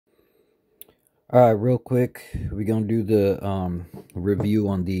All right, real quick, we're gonna do the review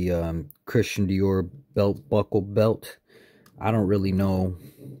on the Christian Dior belt buckle belt. I don't really know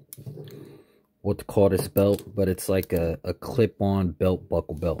what to call this belt, but it's like a clip-on belt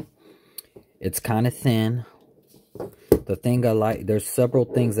buckle belt. It's kind of thin. The thing I like, there's several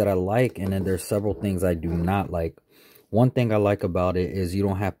things that I like, and then there's several things I do not like. One thing I like about it is you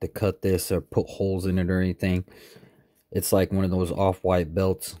don't have to cut this or put holes in it or anything. It's like one of those off-white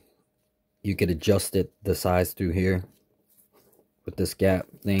belts. You could adjust it the size through here with this gap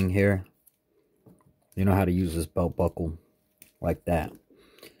thing here. You know how to use this belt buckle like that.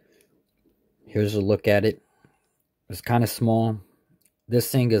 Here's a look at it. It's kind of small.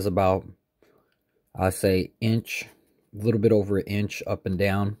 This thing is about, I say, inch, a little bit over an inch up and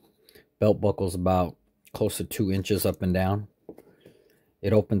down. Belt buckle's about close to 2 inches up and down.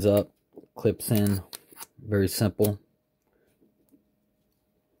 It opens up, clips in, very simple.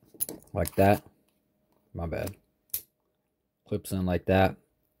 Like that. My bad. Clips in like that,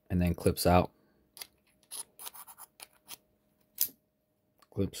 and then clips out.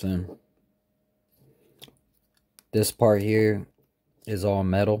 Clips in. This part here is all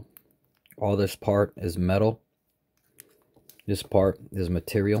metal. All this part is metal. This part is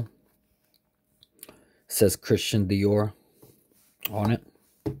material. It says Christian Dior on it.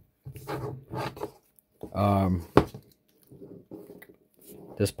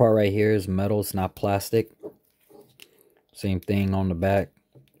 This part right here is metal. It's not plastic. Same thing on the back.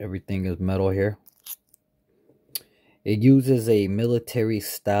 Everything is metal here. It uses a military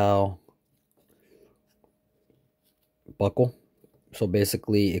style buckle. So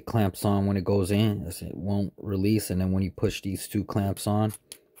basically it clamps on when it goes in. It won't release. And then when you push these two clamps on,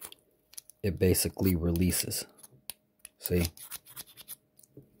 it basically releases. See?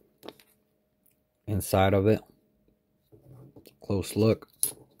 Inside of it. Close look.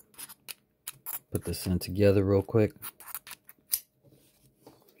 Put this in together real quick.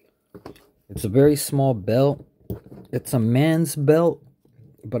 It's a very small belt. It's a man's belt,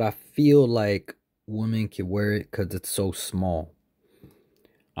 but I feel like women can wear it because it's so small.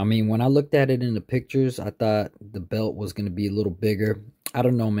 I mean, when I looked at it in the pictures, I thought the belt was going to be a little bigger. I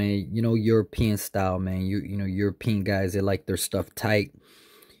don't know, man. You know, European style, man. You know, European guys, they like their stuff tight.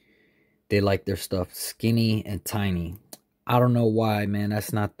 They like their stuff skinny and tiny. I don't know why, man.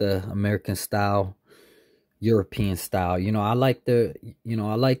 That's not the American style, European style. You know, I like the,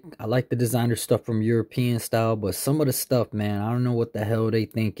 I like the designer stuff from European style, but some of the stuff, man, I don't know what the hell they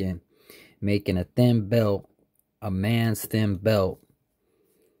thinking. Making a thin belt, a man's thin belt,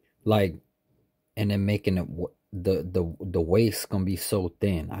 like, and then making it the waist gonna be so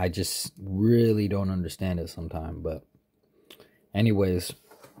thin. I just really don't understand it sometimes. But anyways,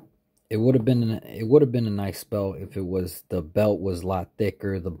 it would have been a nice belt if the belt was a lot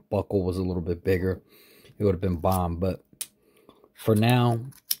thicker, the buckle was a little bit bigger. It would have been bomb. But for now,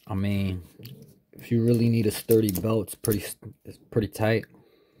 I mean, if you really need a sturdy belt, it's pretty tight.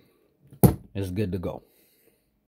 It's good to go.